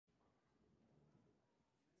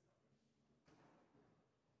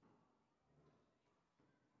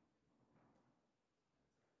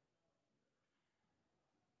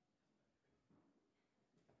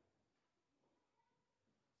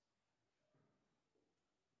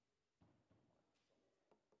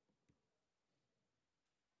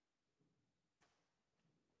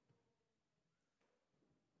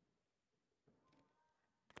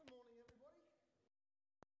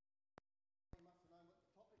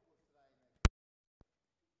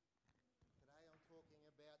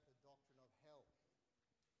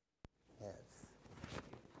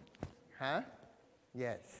Huh?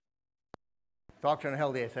 Yes. Doctrine of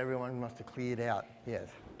hell, yes. Everyone must have cleared out. Yes.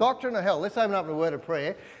 Doctrine of hell. Let's open up in a word of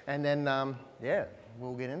prayer and then,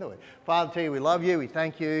 we'll get into it. Father, tell you we love you. We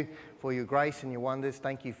thank you for your grace and your wonders.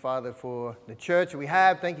 Thank you, Father, for the church that we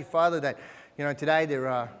have. Thank you, Father, that, today there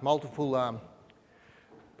are multiple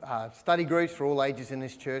study groups for all ages in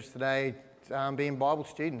this church today, being Bible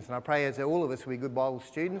students. And I pray as all of us will be good Bible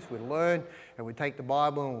students, we'd learn and we'd take the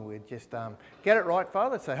Bible and we'd just get it right,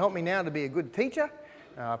 Father. So help me now to be a good teacher.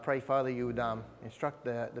 I pray, Father, you would instruct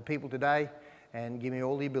the people today and give me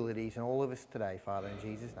all the abilities and all of us today, Father, in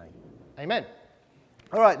Jesus' name. Amen.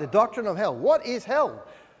 All right, the doctrine of hell. What is hell?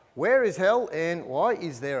 Where is hell and why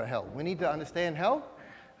is there a hell? We need to understand hell.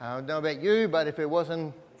 I don't know about you, but if it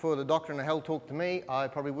wasn't for the doctrine of hell talk to me, I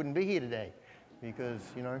probably wouldn't be here today. Because,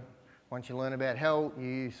 once you learn about hell,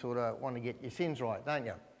 you sort of want to get your sins right, don't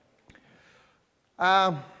you?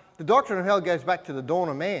 The doctrine of hell goes back to the dawn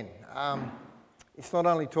of man. It's not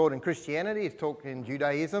only taught in Christianity, it's taught in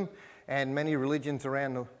Judaism and many religions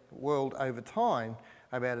around the world over time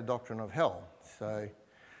about a doctrine of hell. So,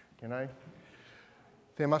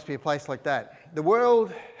 there must be a place like that. The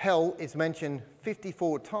word hell is mentioned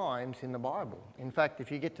 54 times in the Bible. In fact,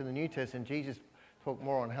 if you get to the New Testament, Jesus talked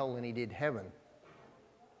more on hell than he did heaven.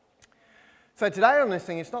 So today on this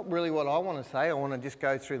thing, it's not really what I want to say. I want to just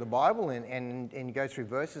go through the Bible and go through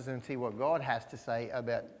verses and see what God has to say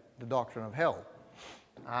about the doctrine of hell.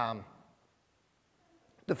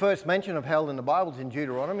 The first mention of hell in the Bible is in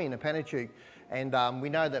Deuteronomy, in the Pentateuch. And we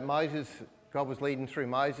know that God was leading through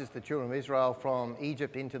Moses, the children of Israel, from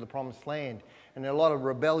Egypt into the Promised Land. And there are a lot of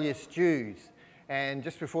rebellious Jews. And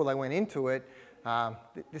just before they went into it,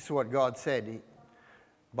 this is what God said. The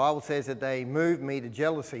Bible says that they moved me to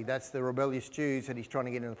jealousy. That's the rebellious Jews that he's trying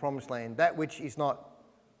to get into the Promised Land. That which is not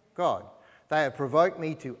God. They have provoked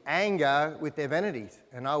me to anger with their vanities.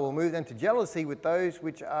 And I will move them to jealousy with those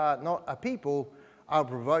which are not a people. I will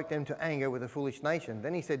provoke them to anger with a foolish nation.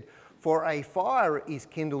 Then he said, for a fire is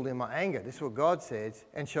kindled in my anger. This is what God says.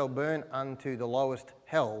 And shall burn unto the lowest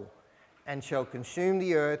hell. And shall consume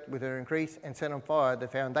the earth with her increase and set on fire the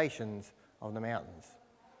foundations of the mountains.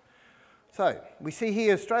 So, we see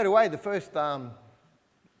here straight away the first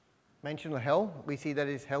mention of hell. We see that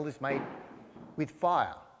hell is made with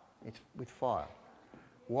fire. It's with fire.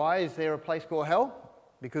 Why is there a place called hell?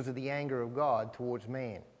 Because of the anger of God towards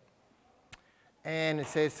man. And it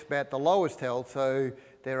says about the lowest hell, so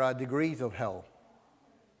there are degrees of hell.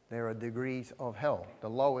 There are degrees of hell, the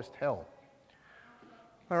lowest hell.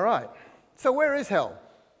 All right, so where is hell?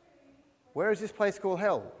 Where is this place called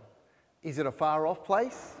hell? Is it a far off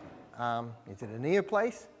place? Is it a near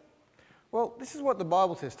place? Well, this is what the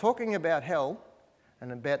Bible says, talking about hell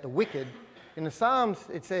and about the wicked. In the Psalms,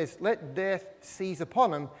 it says, let death seize upon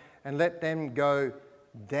them and let them go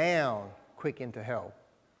down quick into hell.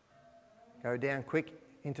 Go down quick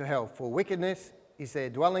into hell. For wickedness is their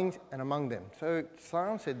dwellings and among them. So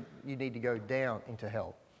Psalm said you need to go down into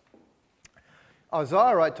hell.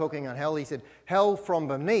 Isaiah wrote, talking on hell, he said, hell from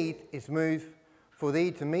beneath is moved for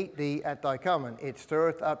thee to meet thee at thy coming. It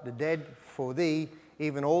stirreth up the dead for thee,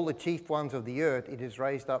 even all the chief ones of the earth. It is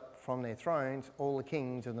raised up from their thrones, all the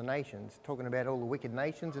kings of the nations. Talking about all the wicked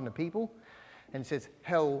nations and the people. And it says,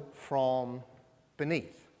 hell from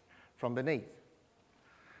beneath. From beneath.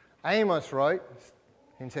 Amos wrote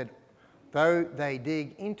and said, though they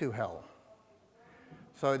dig into hell.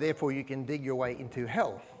 So therefore you can dig your way into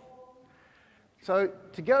hell. So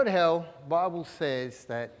to go to hell, the Bible says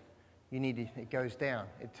that it goes down.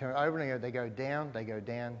 Over and over, they go down, they go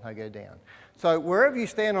down, they go down. So wherever you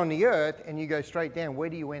stand on the earth and you go straight down, where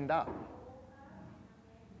do you end up?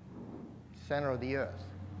 Center of the earth.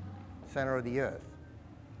 Center of the earth.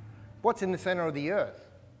 What's in the center of the earth?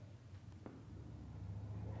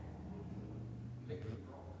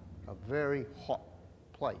 A very hot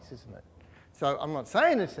place, isn't it? So I'm not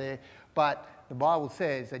saying it's there, but the Bible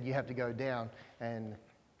says that you have to go down, and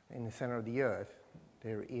in the center of the earth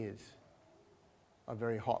there is a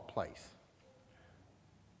very hot place.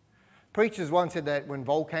 Preachers once said that when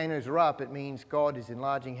volcanoes are up, it means God is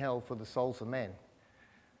enlarging hell for the souls of men.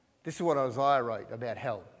 This is what Isaiah wrote about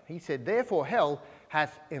hell. He said, therefore hell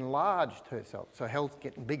hath enlarged herself. So hell's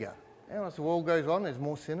getting bigger. And as the world goes on, there's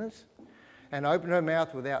more sinners. And opened her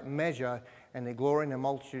mouth without measure, and their glory and their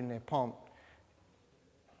multitude and their pomp.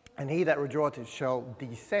 And he that rejoiceth shall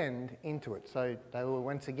descend into it. So they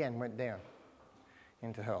once again went down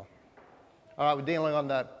into hell. All right, we're dealing on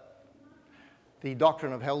the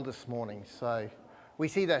doctrine of hell this morning. So we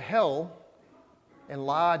see that hell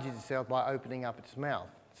enlarges itself by opening up its mouth.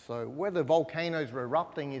 So whether volcanoes are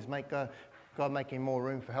erupting is God making more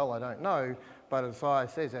room for hell, I don't know. but Isaiah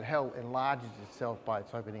says that hell enlarges itself by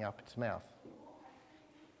its opening up its mouth.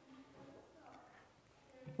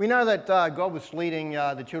 We know that God was leading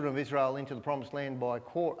the children of Israel into the promised land by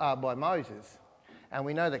Moses. And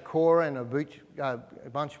we know that Korah and a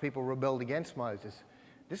bunch of people rebelled against Moses.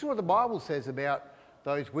 This is what the Bible says about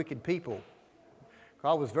those wicked people.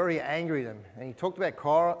 God was very angry at them. And he talked about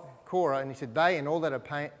Korah and he said, they and all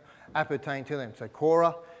that appertain to them. So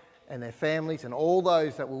Korah and their families and all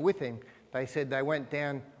those that were with him, they said they went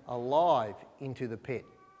down alive into the pit.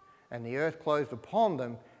 And the earth closed upon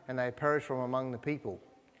them and they perished from among the people.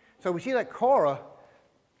 So we see that Korah,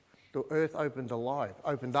 the earth opened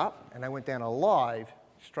up, and they went down alive,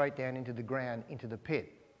 straight down into the ground, into the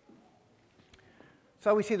pit.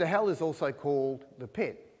 So we see that hell is also called the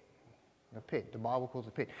pit. The pit. The Bible calls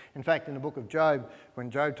it the pit. In fact, in the book of Job,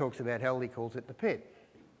 when Job talks about hell, he calls it the pit.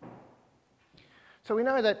 So we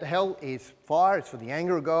know that hell is fire, it's for the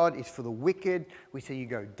anger of God, it's for the wicked. We see you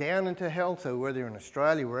go down into hell, so whether you're in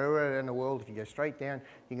Australia, wherever in the world, if you go straight down,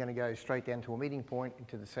 you're going to go straight down to a meeting point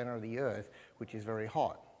into the centre of the earth, which is very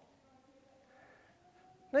hot.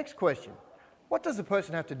 Next question. What does a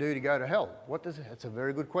person have to do to go to hell? That's a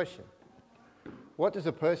very good question. What does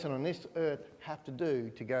a person on this earth have to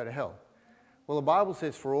do to go to hell? Well, the Bible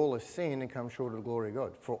says, for all have sinned and come short of the glory of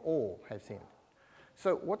God. For all have sinned.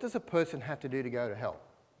 So what does a person have to do to go to hell?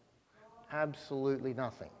 Absolutely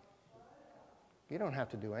nothing. You don't have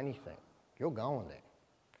to do anything. You're going there.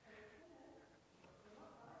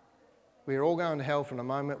 We are all going to hell from the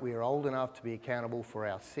moment we are old enough to be accountable for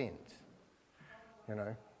our sins. You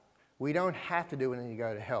know, we don't have to do anything to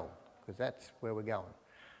go to hell, because that's where we're going.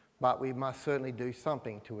 But we must certainly do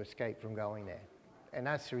something to escape from going there. And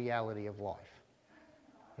that's the reality of life.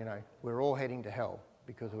 You know, we're all heading to hell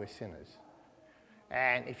because we're sinners.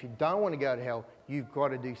 And if you don't want to go to hell, you've got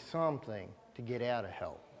to do something to get out of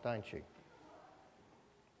hell, don't you?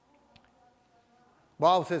 The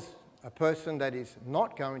Bible says a person that is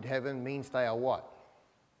not going to heaven means they are what?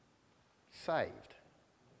 Saved.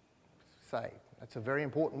 Saved. That's a very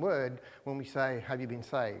important word when we say, have you been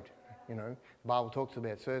saved? You know, the Bible talks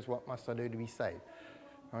about, sirs, what must I do to be saved?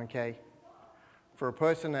 Okay? For a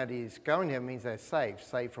person that is going to heaven means they're saved.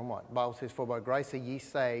 Saved from what? The Bible says, for by grace are ye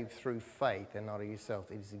saved through faith and not of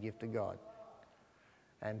yourself. It is the gift of God.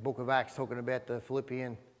 And Book of Acts talking about the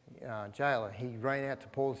Philippian jailer. He ran out to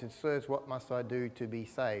Paul and said, sirs, what must I do to be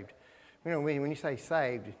saved? You know, when you say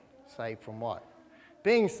saved, saved from what?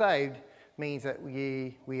 Being saved means that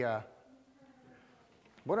we are...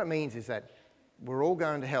 What it means is that we're all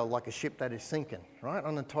going to hell like a ship that is sinking, right?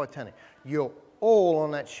 On the Titanic. You're all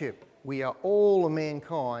on that ship. We are all of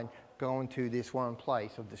mankind going to this one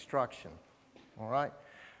place of destruction, all right?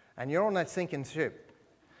 And you're on that sinking ship.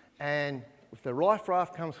 And if the life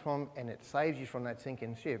raft comes from and it saves you from that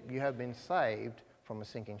sinking ship, you have been saved from a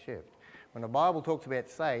sinking ship. When the Bible talks about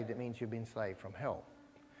saved, it means you've been saved from hell.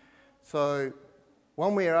 So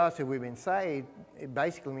when we are asked if we've been saved, it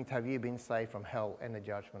basically means have you been saved from hell and the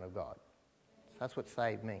judgment of God. That's what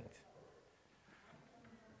saved means.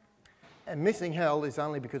 And missing hell is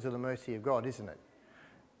only because of the mercy of God, isn't it?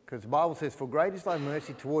 Because the Bible says, for great is thy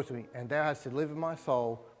mercy towards me, and thou hast delivered my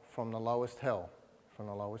soul from the lowest hell. From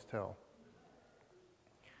the lowest hell.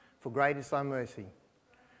 For great is thy mercy.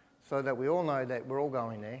 So that we all know that we're all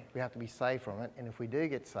going there. We have to be saved from it. And if we do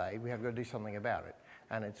get saved, we have got to do something about it.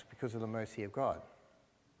 And it's because of the mercy of God.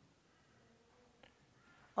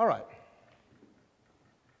 All right.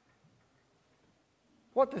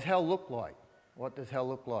 What does hell look like? What does hell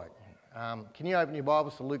look like? Can you open your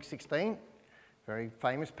Bibles to Luke 16? Very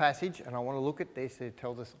famous passage, and I want to look at this. It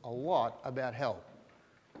tells us a lot about hell.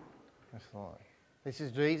 This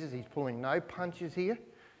is Jesus. He's pulling no punches here.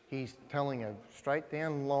 He's telling a straight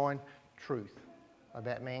down line truth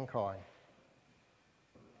about mankind.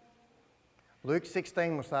 Luke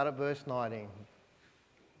 16, we'll start at verse 19.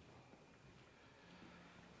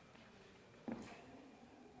 The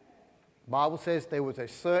Bible says there was a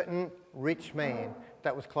certain rich man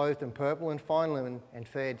that was clothed in purple and fine linen and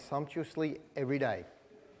fared sumptuously every day.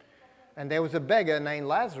 And there was a beggar named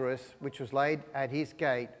Lazarus, which was laid at his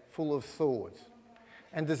gate full of sores,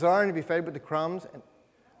 and desiring to be fed with the crumbs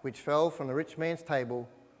which fell from the rich man's table.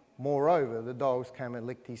 Moreover, the dogs came and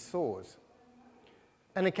licked his sores.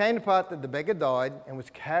 And it came to pass that the beggar died and was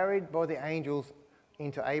carried by the angels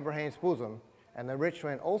into Abraham's bosom, and the rich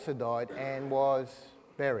man also died and was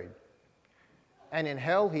buried. And in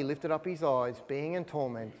hell he lifted up his eyes, being in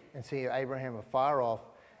torment, and seeing Abraham afar off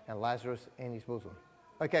and Lazarus in his bosom.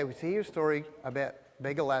 Okay, we see here a story about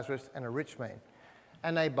beggar Lazarus and a rich man.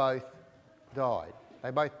 And they both died.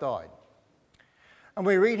 They both died. And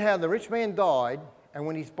we read how the rich man died, and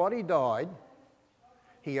when his body died,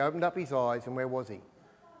 He opened up his eyes, and where was he?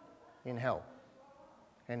 In hell.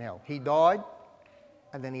 In hell. He died,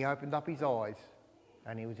 and then he opened up his eyes,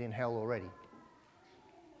 and he was in hell already.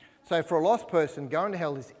 So for a lost person, going to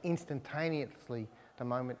hell is instantaneously the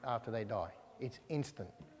moment after they die. It's instant.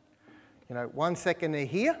 You know, 1 second they're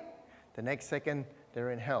here, the next second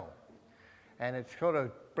they're in hell. And it sort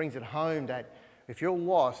of brings it home that if you're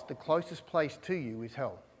lost, the closest place to you is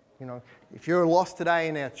hell. You know, if you're lost today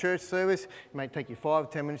in our church service, it may take you 5 or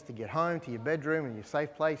 10 minutes to get home to your bedroom and your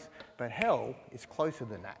safe place, but hell is closer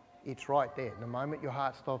than that. It's right there, the moment your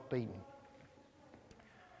heart stops beating.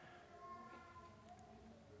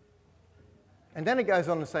 And then it goes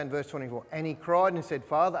on to say in verse 24, and he cried and said,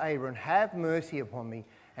 Father Abraham, have mercy upon me,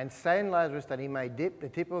 and send Lazarus that he may dip the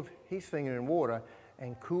tip of his finger in water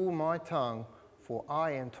and cool my tongue, for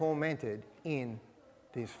I am tormented in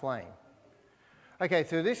this flame. Okay,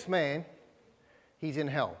 so this man, he's in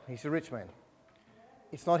hell. He's a rich man.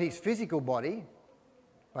 It's not his physical body,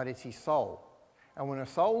 but it's his soul. And when a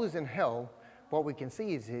soul is in hell, what we can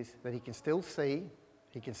see is that he can still see,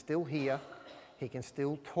 he can still hear, he can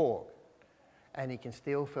still talk, and he can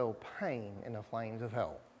still feel pain in the flames of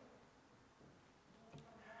hell.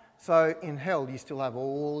 So in hell, you still have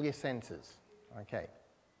all your senses. Okay.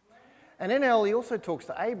 And in hell, he also talks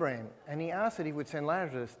to Abraham, and he asks that he would send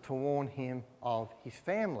Lazarus to warn him of his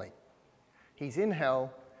family. He's in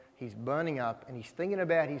hell, he's burning up, and he's thinking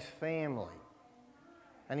about his family.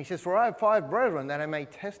 And he says, for I have 5 brethren that I may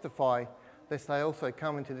testify, lest they also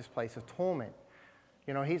come into this place of torment.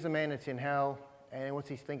 You know, he's a man that's in hell, and what's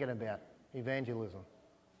he thinking about? Evangelism,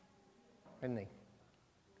 isn't he?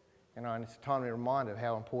 You know, and it's a timely reminder of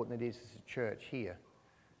how important it is as a church here,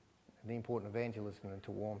 the important evangelism and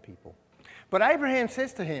to warn people. But Abraham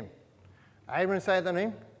says to him, Abraham said to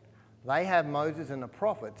him, they have Moses and the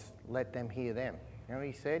prophets, let them hear them. You know what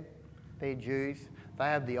he said? They're Jews, they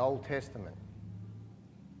have the Old Testament.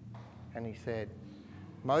 And he said,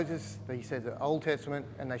 he says the Old Testament,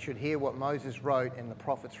 and they should hear what Moses wrote and the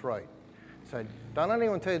prophets wrote. So don't let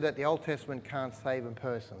anyone tell you that the Old Testament can't save a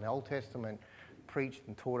person. The Old Testament preached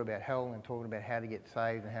and taught about hell and taught about how to get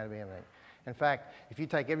saved and how to be everything. In fact, if you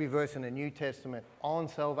take every verse in the New Testament on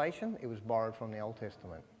salvation, it was borrowed from the Old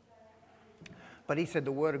Testament. But he said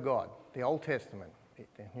the Word of God, the Old Testament,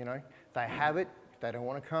 you know, they have it. If they don't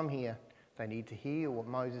want to come here, they need to hear what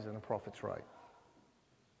Moses and the prophets wrote.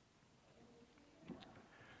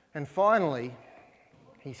 And finally,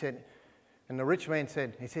 he said, and the rich man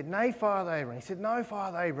said, he said, no, Father Abraham. He said, no,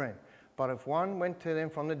 Father Abraham. But if one went to them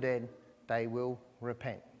from the dead, they will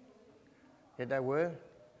repent. Get that word?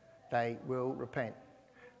 They will repent.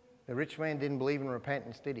 The rich man didn't believe in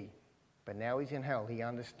repentance, did he? But now he's in hell. He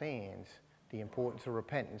understands the importance of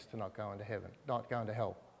repentance to not go into heaven, not going to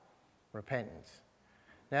hell. Repentance.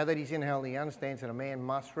 Now that he's in hell, he understands that a man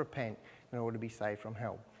must repent in order to be saved from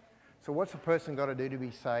hell. So what's a person got to do to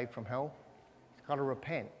be saved from hell? He's got to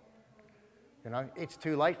repent. You know, it's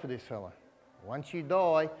too late for this fella. Once you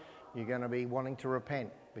die, you're going to be wanting to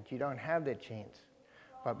repent, but you don't have that chance.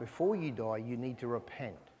 But before you die, you need to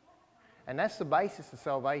repent. And that's the basis of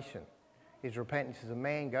salvation, is repentance. As a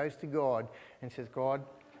man goes to God and says, God,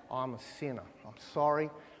 I'm a sinner. I'm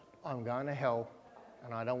sorry. I'm going to hell,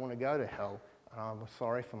 and I don't want to go to hell, and I'm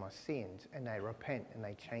sorry for my sins. And they repent, and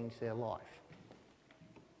they change their life.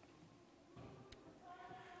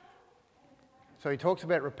 So he talks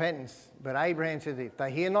about repentance, but Abraham says, if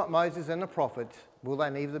they hear not Moses and the prophets, will they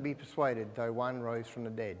neither be persuaded, though one rose from the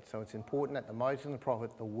dead? So it's important that the Moses and the prophet,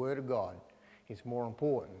 the Word of God, is more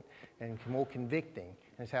important and more convicting.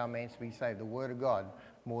 And it's how a man's to be saved. The Word of God,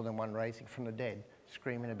 more than one raising from the dead,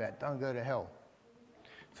 screaming about, don't go to hell.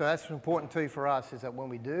 So that's important too for us, is that when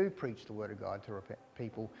we do preach the Word of God to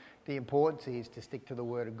people, the importance is to stick to the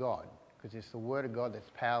Word of God. Because it's the Word of God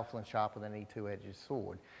that's powerful and sharper than any two-edged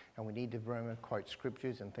sword. And we need to remember to quote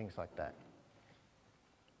scriptures and things like that.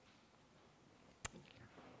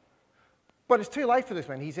 But it's too late for this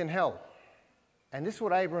man. He's in hell. And this is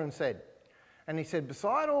what Abraham said. And he said,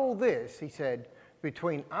 beside all this, he said,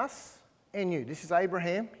 between us and you. This is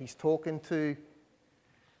Abraham. He's talking to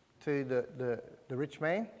the rich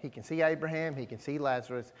man. He can see Abraham. He can see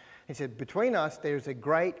Lazarus. He said, between us there is a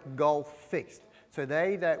great gulf fixed. So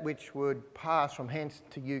they that which would pass from hence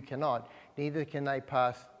to you cannot, neither can they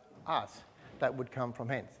pass us that would come from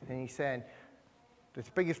hence. And he's saying, the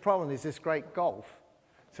biggest problem is this great gulf,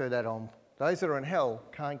 so that those that are in hell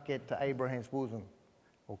can't get to Abraham's bosom,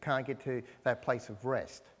 or can't get to that place of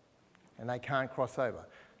rest, and they can't cross over.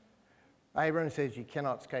 Abraham says you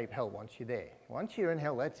cannot escape hell once you're there. Once you're in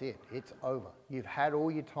hell, that's it. It's over. You've had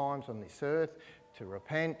all your times on this earth to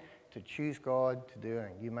repent, to choose God, to do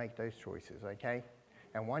anything. You make those choices, okay?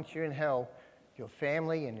 And once you're in hell, your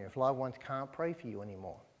family and your loved ones can't pray for you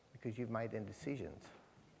anymore because you've made them decisions.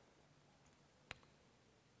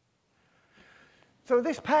 So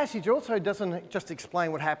this passage also doesn't just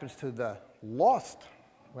explain what happens to the lost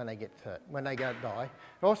when they go to die.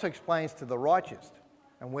 It also explains to the righteous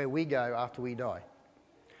and where we go after we die.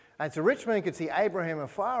 And so rich man could see Abraham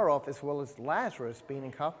afar off as well as Lazarus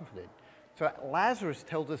being comforted. So Lazarus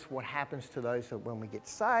tells us what happens to those that when we get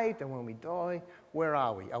saved and when we die, where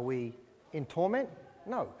are we? Are we in torment?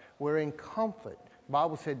 No, we're in comfort. The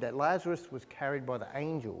Bible said that Lazarus was carried by the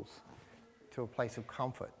angels to a place of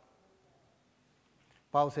comfort.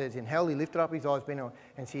 The Bible says, in hell he lifted up his eyes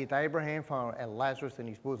and seeth Abraham and Lazarus in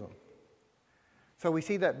his bosom. So we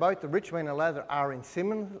see that both the rich man and Lazarus are in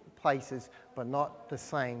similar places, but not the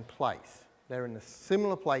same place. They're in the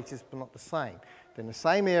similar places, but not the same. They're in the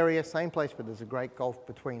same area, same place, but there's a great gulf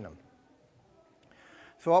between them.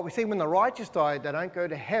 So what we see when the righteous die, they don't go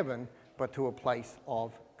to heaven, but to a place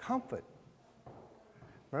of comfort.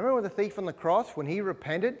 Remember with the thief on the cross, when he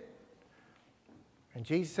repented, and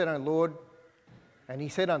Jesus said, "Oh Lord," and he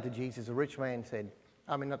said unto Jesus, the rich man said,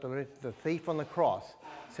 the thief on the cross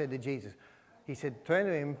said to Jesus, he said, turn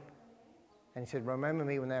to him, and he said, remember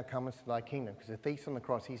me when thou comest to thy kingdom, because the thief's on the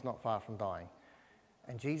cross, he's not far from dying.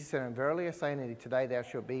 And Jesus said, and verily I say unto thee, today thou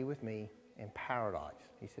shalt be with me in paradise.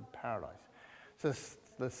 He said, paradise. So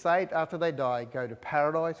the saved, after they die, go to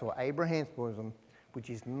paradise or Abraham's bosom, which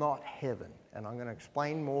is not heaven. And I'm going to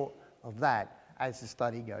explain more of that as the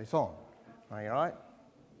study goes on. Are you all right?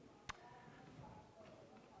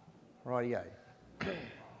 Rightio.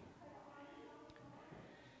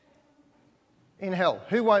 In hell.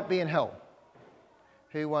 Who won't be in hell?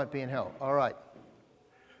 Who won't be in hell? All right.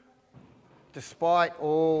 Despite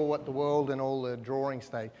all what the world and all the drawings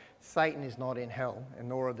say, Satan is not in hell, and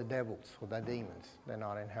nor are the devils or the demons. They're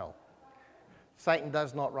not in hell. Satan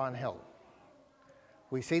does not run hell.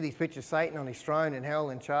 We see these pictures of Satan on his throne in hell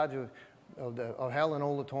in charge of hell and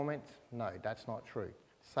all the torments. No, that's not true.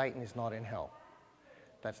 Satan is not in hell.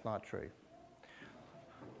 That's not true.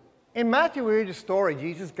 In Matthew, we read a story,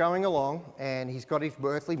 Jesus going along, and he's got his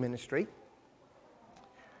earthly ministry.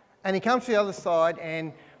 And he comes to the other side,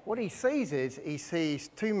 and what he sees is, he sees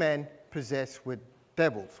two men possessed with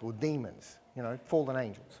devils or demons, fallen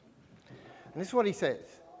angels. And this is what he says.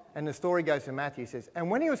 And the story goes in Matthew, he says,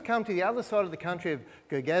 and when he was come to the other side of the country of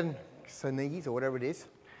Guerassimoff, or whatever it is,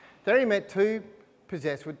 there he met two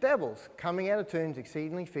possessed with devils, coming out of tombs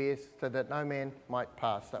exceedingly fierce, so that no man might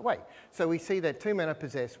pass that way. So we see that two men are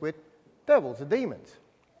possessed with devils, or demons.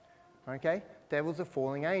 Okay? Devils are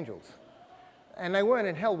falling angels. And they weren't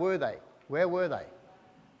in hell, were they? Where were they?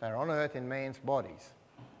 They were on earth in man's bodies.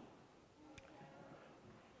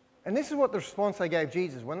 And this is what the response they gave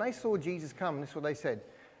Jesus. When they saw Jesus come, this is what they said.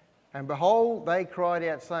 And behold, they cried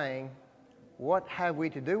out, saying, what have we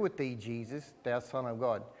to do with thee, Jesus, thou Son of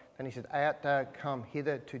God? And he said, art thou come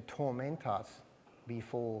hither to torment us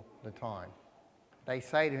before the time? They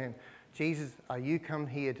say to him, Jesus, are you come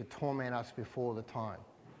here to torment us before the time?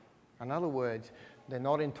 In other words, they're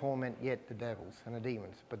not in torment yet, the devils and the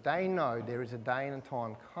demons. But they know there is a day and a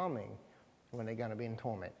time coming when they're going to be in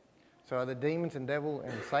torment. So are the demons and devil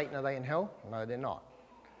and Satan, are they in hell? No, they're not.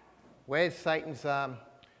 Where does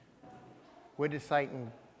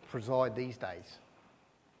Satan preside these days?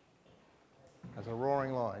 As a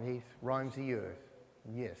roaring lion, he roams the earth.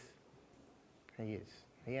 Yes, he is.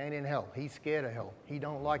 He ain't in hell. He's scared of hell. He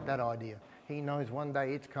don't like that idea. He knows one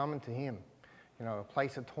day it's coming to him, a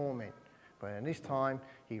place of torment. But in this time,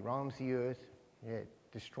 he roams the earth,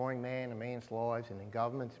 destroying man and man's lives, and in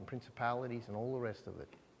governments and principalities and all the rest of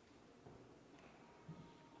it.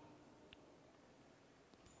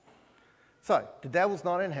 So, the devil's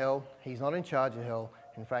not in hell. He's not in charge of hell.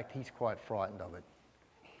 In fact, he's quite frightened of it.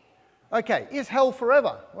 Okay, is hell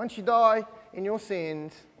forever? Once you die in your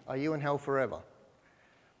sins, are you in hell forever?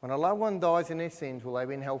 When a loved one dies in their sins, will they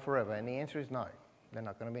be in hell forever? And the answer is no. They're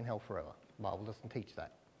not going to be in hell forever. The Bible doesn't teach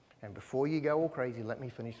that. And before you go all crazy, let me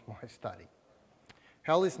finish my study.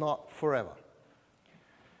 Hell is not forever.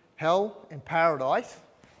 Hell and paradise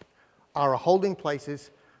are holding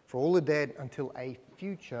places for all the dead until a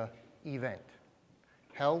future event.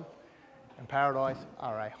 Hell and paradise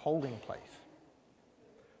are a holding place.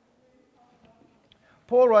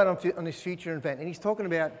 Paul wrote on this future event, and he's talking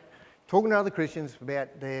to other Christians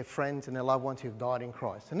about their friends and their loved ones who've died in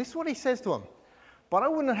Christ. And this is what he says to them. But I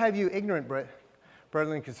would not have you ignorant,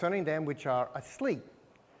 brethren, concerning them which are asleep.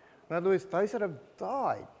 In other words, those that have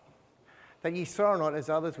died, that ye sorrow not as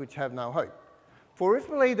others which have no hope. For if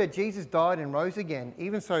we believe that Jesus died and rose again,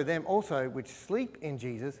 even so them also which sleep in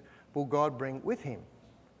Jesus will God bring with him.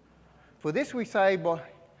 For this we say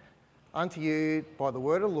unto you by the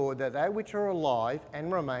word of the Lord, that they which are alive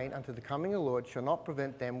and remain unto the coming of the Lord shall not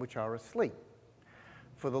prevent them which are asleep.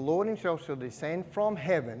 For the Lord himself shall descend from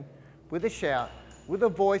heaven with a shout, with the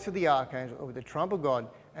voice of the archangel, or with the trump of God,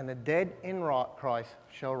 and the dead in Christ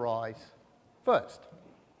shall rise first.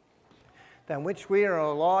 Then which we are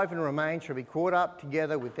alive and remain shall be caught up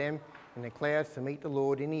together with them in the clouds to meet the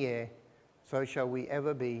Lord in the air, so shall we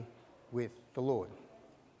ever be with the Lord.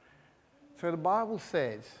 So the Bible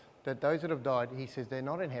says that those that have died, he says they're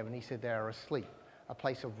not in heaven, he said they are asleep, a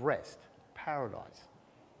place of rest, paradise.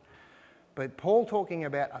 But Paul, talking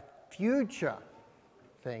about a future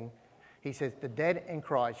thing, he says the dead in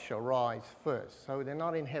Christ shall rise first. So they're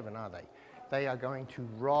not in heaven, are they? They are going to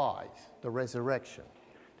rise, the resurrection.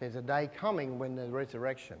 There's a day coming when the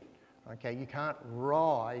resurrection, okay, you can't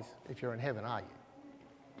rise if you're in heaven, are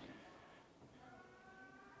you?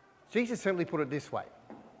 Jesus simply put it this way.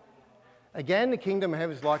 Again, the kingdom of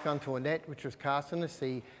heaven is like unto a net which was cast in the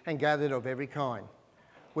sea and gathered of every kind,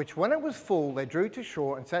 which when it was full, they drew to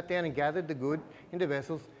shore and sat down and gathered the good into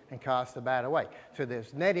vessels and cast the bad away. So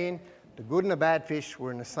there's net in, the good and the bad fish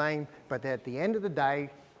were in the same, but at the end of the day,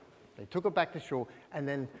 they took it back to shore and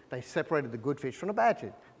then they separated the good fish from the bad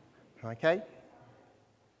fish. Okay?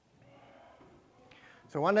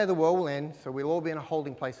 So one day the world will end, so we'll all be in a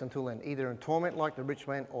holding place until then, either in torment like the rich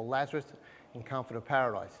man or Lazarus in comfort of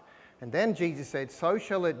paradise. And then Jesus said, so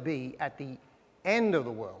shall it be at the end of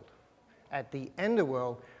the world. At the end of the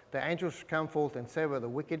world, the angels shall come forth and sever the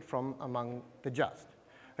wicked from among the just.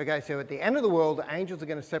 Okay, so at the end of the world, the angels are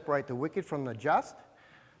going to separate the wicked from the just.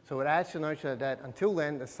 So it adds to the notion that until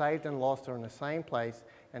then, the saved and lost are in the same place,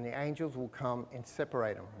 and the angels will come and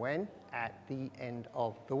separate them. When? At the end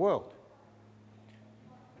of the world.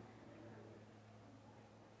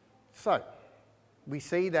 So, we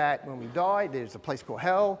see that when we die, there's a place called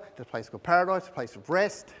hell, there's a place called paradise, a place of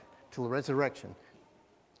rest, till the resurrection.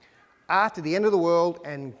 After the end of the world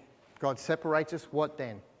and God separates us, what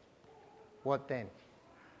then? What then?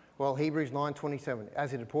 Well, Hebrews 9:27,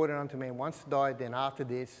 as it appointed unto man once to die, then after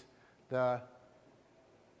this, the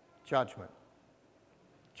judgment.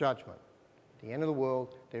 Judgment. At the end of the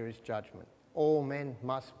world, there is judgment. All men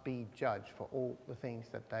must be judged for all the things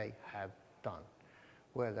that they have done,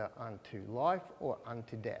 whether unto life or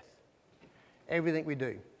unto death. Everything we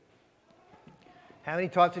do. How many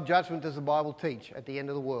types of judgment does the Bible teach at the end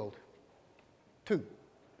of the world? 2.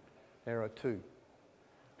 There are 2.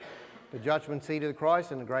 The judgment seat of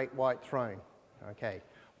Christ and the great white throne. Okay.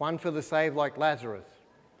 One for the saved like Lazarus.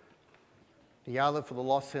 The other for the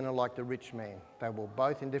lost sinner like the rich man. They were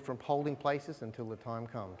both in different holding places until the time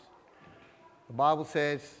comes. The Bible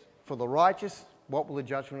says, for the righteous, what will the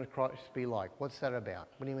judgment of Christ be like? What's that about?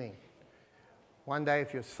 What do you mean? One day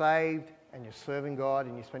if you're saved and you're serving God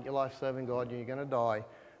and you spent your life serving God and you're going to die,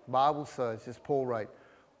 the Bible says, as Paul wrote,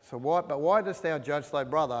 but why dost thou judge thy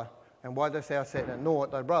brother, and why dost thou set at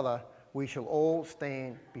naught thy brother? We shall all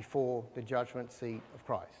stand before the judgment seat of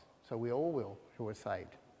Christ. So we all will who are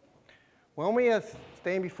saved. When we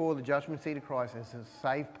stand before the judgment seat of Christ as a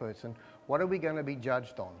saved person, what are we going to be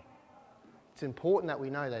judged on? It's important that we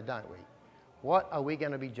know that, don't we? What are we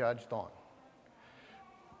going to be judged on?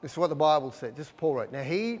 This is what the Bible said. This is Paul wrote. Now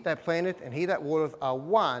he that planteth and he that watereth are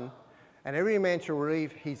one, and every man shall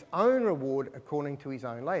receive his own reward according to his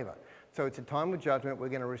own labour. So it's a time of judgment. We're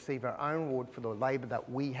going to receive our own reward for the labour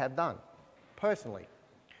that we have done, personally.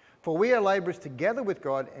 For we are labourers together with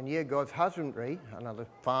God, and ye are God's husbandry, another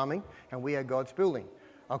farming, and we are God's building.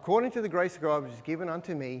 According to the grace of God which is given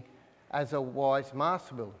unto me as a wise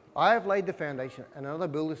master builder. I have laid the foundation, and another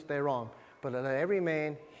buildeth thereon, but let every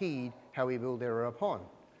man heed how he build thereupon.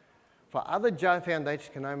 For other foundations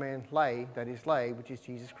can no man lay, that is laid, which is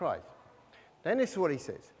Jesus Christ. Then this is what he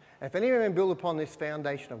says. If any man build upon this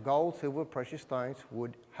foundation of gold, silver, precious stones,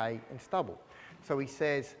 wood, hay, and stubble. So he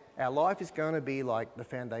says, our life is going to be like the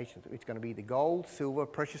foundations. It's going to be the gold, silver,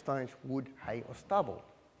 precious stones, wood, hay, or stubble.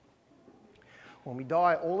 When we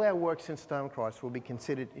die, all our works in stone Christ will be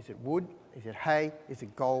considered, is it wood, is it hay, is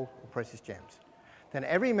it gold, or precious gems? Then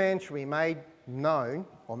every man shall be made known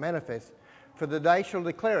or manifest, for the day shall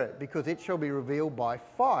declare it, because it shall be revealed by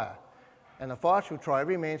fire. And the fire shall try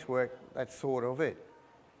every man's work that's sort of it.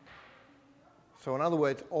 So in other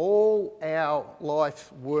words, all our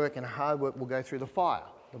life's work and hard work will go through the fire,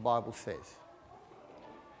 the Bible says.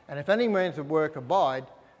 And if any man's work abide,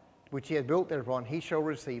 which he hath built thereupon, he shall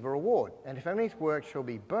receive a reward. And if any man's work shall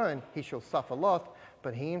be burned, he shall suffer loss,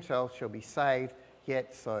 but he himself shall be saved,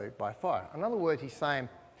 yet so by fire. In other words, he's saying,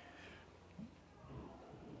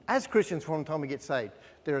 as Christians, from the time we get saved,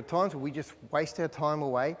 there are times where we just waste our time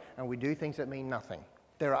away and we do things that mean nothing.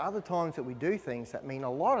 there are other times that we do things that mean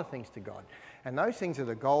a lot of things to God. And those things are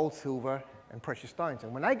the gold, silver, and precious stones.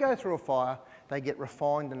 And when they go through a fire, they get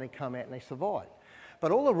refined and they come out and they survive.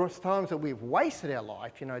 But all the times that we've wasted our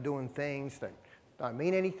life, doing things that don't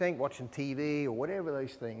mean anything, watching TV or whatever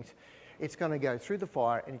those things, it's going to go through the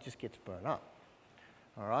fire and it just gets burned up.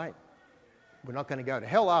 All right? We're not going to go to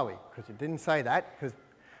hell, are we? Because it didn't say that.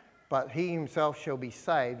 But he himself shall be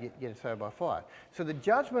saved, yet saved by fire. So the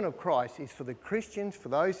judgment of Christ is for the Christians, for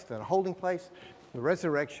those that are holding place, the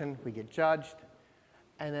resurrection, we get judged,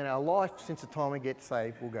 and then our life, since the time we get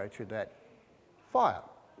saved, will go through that fire.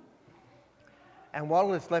 And what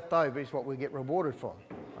is left over is what we get rewarded from,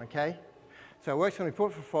 okay? So work's going to be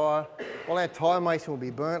put for fire, all our tire mason will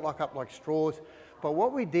be burnt up like straws, but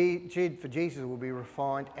what we did for Jesus will be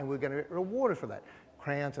refined, and we're going to get rewarded for that,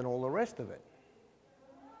 crowns and all the rest of it.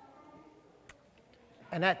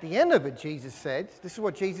 And at the end of it, Jesus said, this is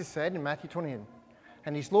what Jesus said in Matthew 20,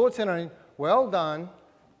 and his Lord said unto him, well done,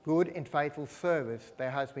 good and faithful service. Thou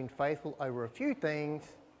hast been faithful over a few things.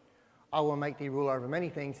 I will make thee ruler over many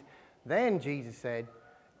things. Then Jesus said,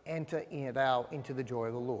 enter thou into the joy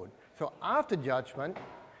of the Lord. So after judgment,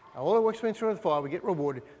 all the works went through the fire, we get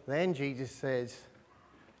rewarded. Then Jesus says,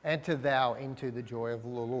 enter thou into the joy of the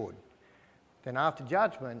Lord. Then after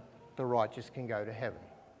judgment, the righteous can go to heaven.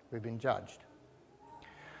 We've been judged.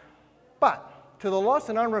 But to the lost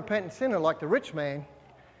and unrepentant sinner like the rich man,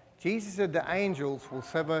 Jesus said the angels will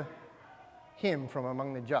sever him from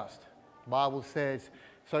among the just. The Bible says,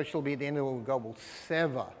 so shall be at the end of the world, God will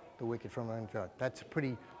sever the wicked from among the just. That's a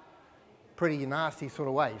pretty nasty sort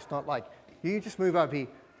of way. It's not like, you just move over here,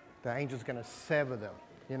 the angel's going to sever them.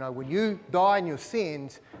 When you die in your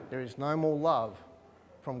sins, there is no more love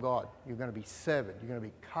from God. You're going to be severed. You're going to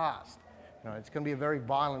be cast. It's going to be a very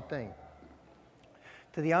violent thing.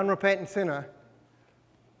 To the unrepentant sinner,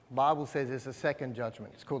 the Bible says there's a second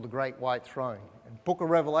judgment. It's called the Great White Throne. And the book of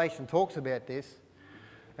Revelation talks about this.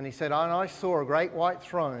 And he said, and I saw a great white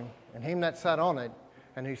throne, and him that sat on it,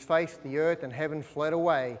 and whose face the earth and heaven fled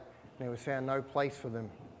away, and there was found no place for them.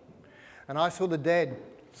 And I saw the dead,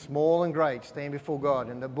 small and great, stand before God,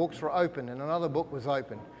 and the books were opened, and another book was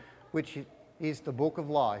opened, which is the book of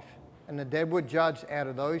life. And the dead were judged out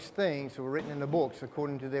of those things that were written in the books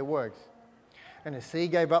according to their works. And the sea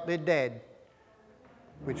gave up their dead,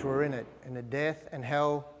 which were in it, and the death and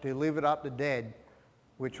hell delivered up the dead,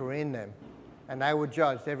 which were in them. And they were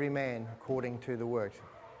judged, every man according to the works.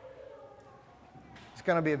 It's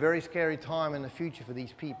going to be a very scary time in the future for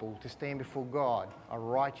these people to stand before God, a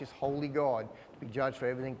righteous, holy God, to be judged for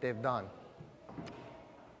everything they've done.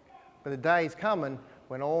 But the day is coming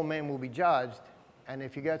when all men will be judged, and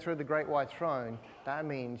if you go through the great white throne, that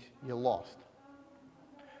means you're lost.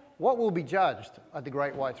 What will be judged at the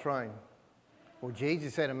great white throne? Well,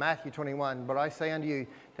 Jesus said in Matthew 21, but I say unto you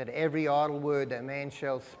that every idle word that man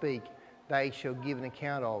shall speak, they shall give an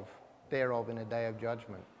account thereof in the day of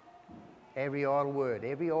judgment. Every idle word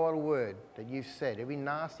that you've said, every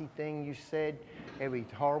nasty thing you said, every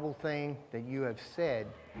horrible thing that you have said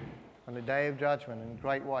on the day of judgment and the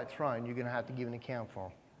great white throne, you're going to have to give an account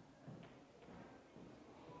for.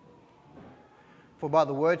 For by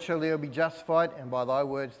the word shall thou be justified, and by thy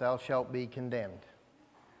words thou shalt be condemned.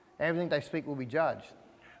 Everything they speak will be judged.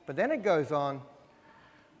 But then it goes on,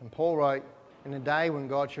 and Paul wrote, in the day when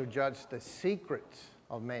God shall judge the secrets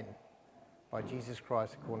of men by Jesus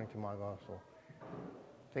Christ according to my gospel.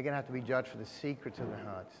 They're going to have to be judged for the secrets of their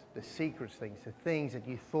hearts, the secrets things, the things that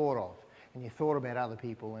you thought of, and you thought about other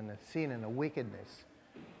people, and the sin and the wickedness,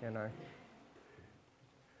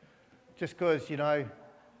 Just because,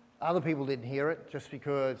 other people didn't hear it, just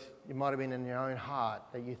because it might have been in your own heart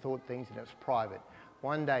that you thought things and it was private.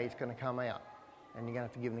 One day it's going to come out, and you're going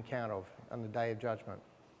to have to give an account of on the day of judgment.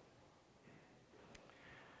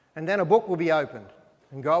 And then a book will be opened,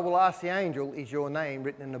 and God will ask the angel, is your name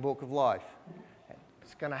written in the book of life?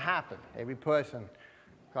 It's going to happen. Every person,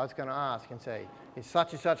 God's going to ask and say, is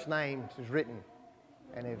such and such name is written?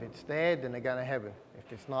 And if it's there, then they're going to heaven.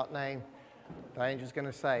 If it's not named, the angel's going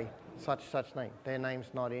to say, such name. Their name's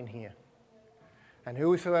not in here. And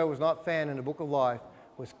whosoever was not found in the book of life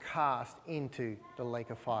was cast into the lake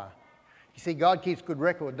of fire. You see, God keeps good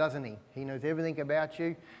record, doesn't he? He knows everything about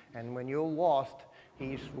you, and when you're lost,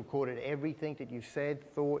 he's recorded everything that you've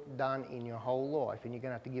said, thought, done in your whole life, and you're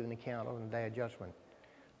going to have to give an account on the day of judgment.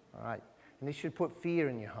 All right? And this should put fear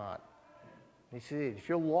in your heart. This is it. If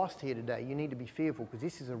you're lost here today, you need to be fearful, because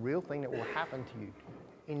this is a real thing that will happen to you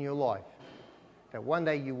in your life. That one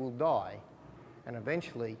day you will die, and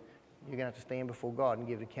eventually you're going to have to stand before God and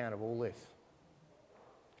give an account of all this.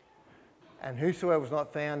 And whosoever was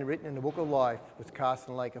not found written in the book of life was cast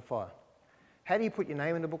in the lake of fire. How do you put your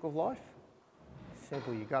name in the book of life?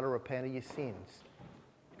 Simple. You've got to repent of your sins.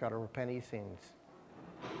 You've got to repent of your sins.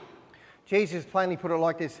 Jesus plainly put it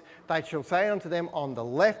like this: they shall say unto them on the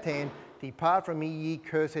left hand, depart from me, ye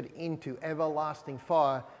cursed, into everlasting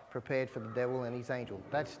fire, prepared for the devil and his angels.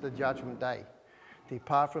 That's the judgment day.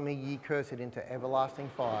 Depart from me, ye cursed, into everlasting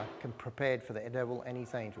fire, prepared for the devil and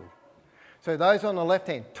his angels. So those on the left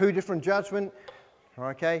hand, two different judgment,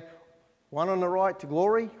 okay? One on the right to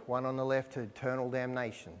glory, one on the left to eternal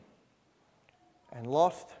damnation. And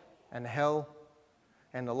lost, and hell,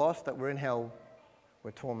 and the lost that were in hell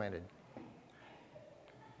were tormented.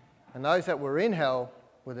 And those that were in hell,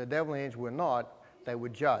 where the devil and angels were not, they were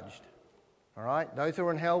judged. All right? Those who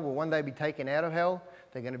are in hell will one day be taken out of hell.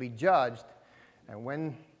 They're going to be judged. And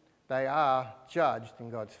when they are judged,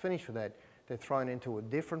 and God's finished with that, they're thrown into a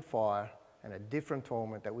different fire and a different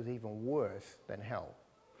torment that was even worse than hell,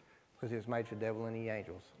 because it was made for the devil and the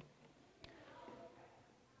angels.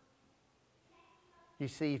 You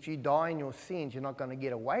see, if you die in your sins, you're not going to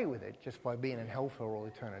get away with it just by being in hell for all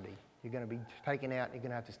eternity. You're going to be taken out, you're going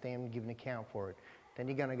to have to stand and give an account for it. Then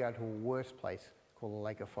you're going to go to a worse place called the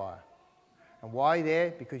lake of fire. And why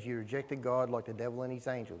there? Because you rejected God like the devil and his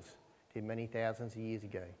angels did many thousands of years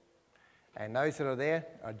ago. And those that are there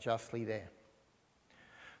are justly there.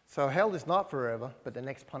 So hell is not forever, but the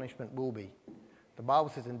next punishment will be. The Bible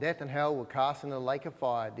says, in death and hell were cast into the lake of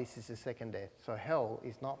fire. This is the second death. So hell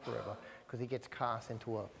is not forever, because he gets cast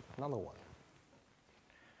into another one.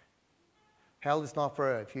 Hell is not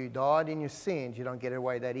forever. If you died in your sins, you don't get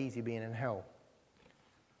away that easy being in hell.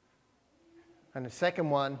 And the second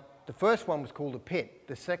one, the first one was called the pit.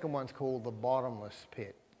 The second one's called the bottomless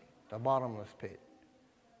pit. The bottomless pit.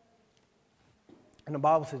 And the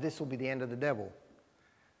Bible says this will be the end of the devil.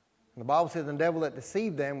 And the Bible says the devil that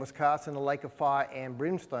deceived them was cast in the lake of fire and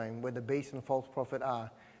brimstone, where the beast and the false prophet are,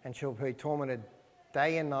 and shall be tormented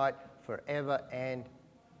day and night forever and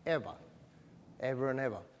ever. Ever and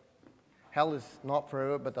ever. Hell is not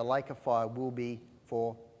forever, but the lake of fire will be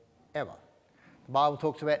forever. The Bible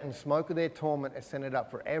talks about, in the smoke of their torment ascended up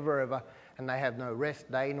forever, ever, and they have no rest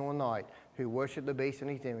day nor night, who worship the beast in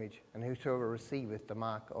his image, and whosoever receiveth the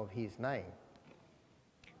mark of his name.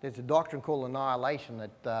 There's a doctrine called annihilation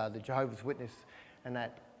that the Jehovah's Witnesses and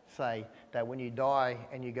that say that when you die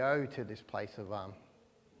and you go to this place of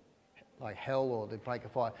like hell or the lake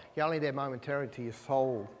of fire, you're only there momentarily till your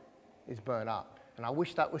soul is burnt up. And I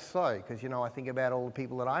wish that was so, because, you know, I think about all the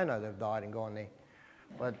people that I know that have died and gone there.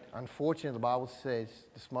 But unfortunately, the Bible says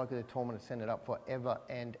the smoke of their torment ascended up forever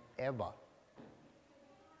and ever.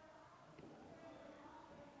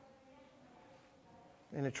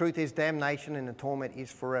 And the truth is, damnation and the torment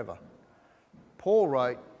is forever. Paul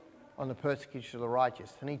wrote on the persecution of the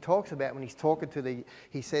righteous. And he talks about, when he's talking to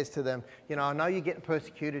he says to them, you know, I know you're getting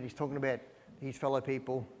persecuted. He's talking about his fellow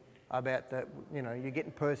people, about that, you know, you're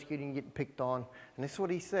getting persecuted, you're getting picked on. And this is what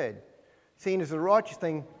he said. Seeing as a righteous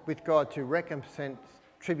thing with God to recompense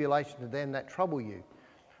tribulation to them that trouble you.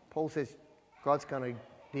 Paul says God's going to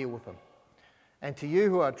deal with them. And to you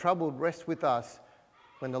who are troubled, rest with us,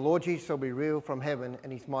 when the Lord Jesus shall be revealed from heaven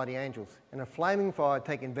and his mighty angels, in a flaming fire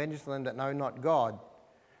taking vengeance on them that know not God,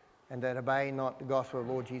 and that obey not the gospel of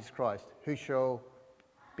the Lord Jesus Christ, who shall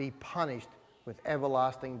be punished with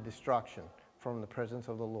everlasting destruction from the presence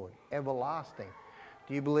of the Lord. Everlasting.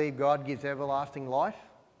 Do you believe God gives everlasting life?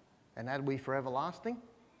 And that'll be for everlasting?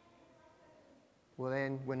 Well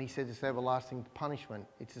then, when he says it's everlasting punishment,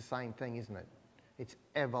 it's the same thing, isn't it? It's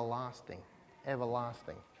everlasting.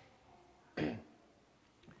 Everlasting.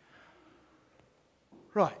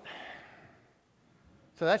 Right.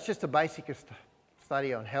 So that's just a basic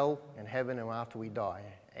study on hell and heaven and after we die.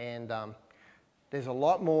 And there's a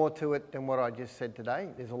lot more to it than what I just said today.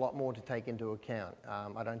 There's a lot more to take into account.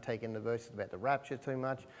 I don't take in the verses about the rapture too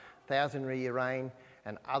much, 1,000-year reign,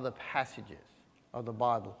 and other passages of the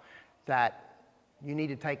Bible that you need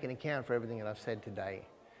to take into account for everything that I've said today.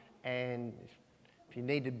 And if you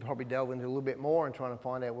need to probably delve into a little bit more and trying to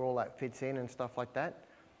find out where all that fits in and stuff like that.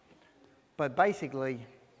 But basically,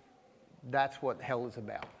 that's what hell is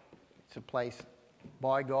about. It's a place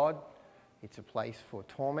by God. It's a place for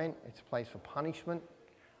torment. It's a place for punishment.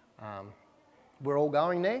 We're all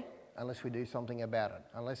going there unless we do something about it.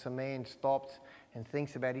 Unless a man stops and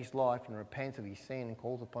thinks about his life and repents of his sin and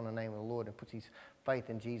calls upon the name of the Lord and puts his faith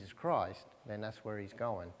in Jesus Christ, then that's where he's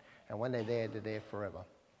going. And when they're there forever.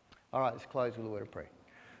 All right, let's close with a word of prayer.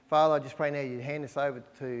 Father, I just pray now you hand this over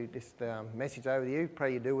to this message over to you.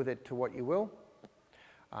 Pray you do with it to what you will.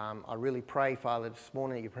 I really pray, Father, this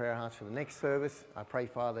morning that you pray our hearts for the next service. I pray,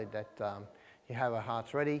 Father, that you have our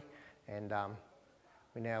hearts ready. And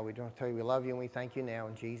we tell you we love you and we thank you now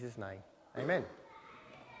in Jesus' name. Amen.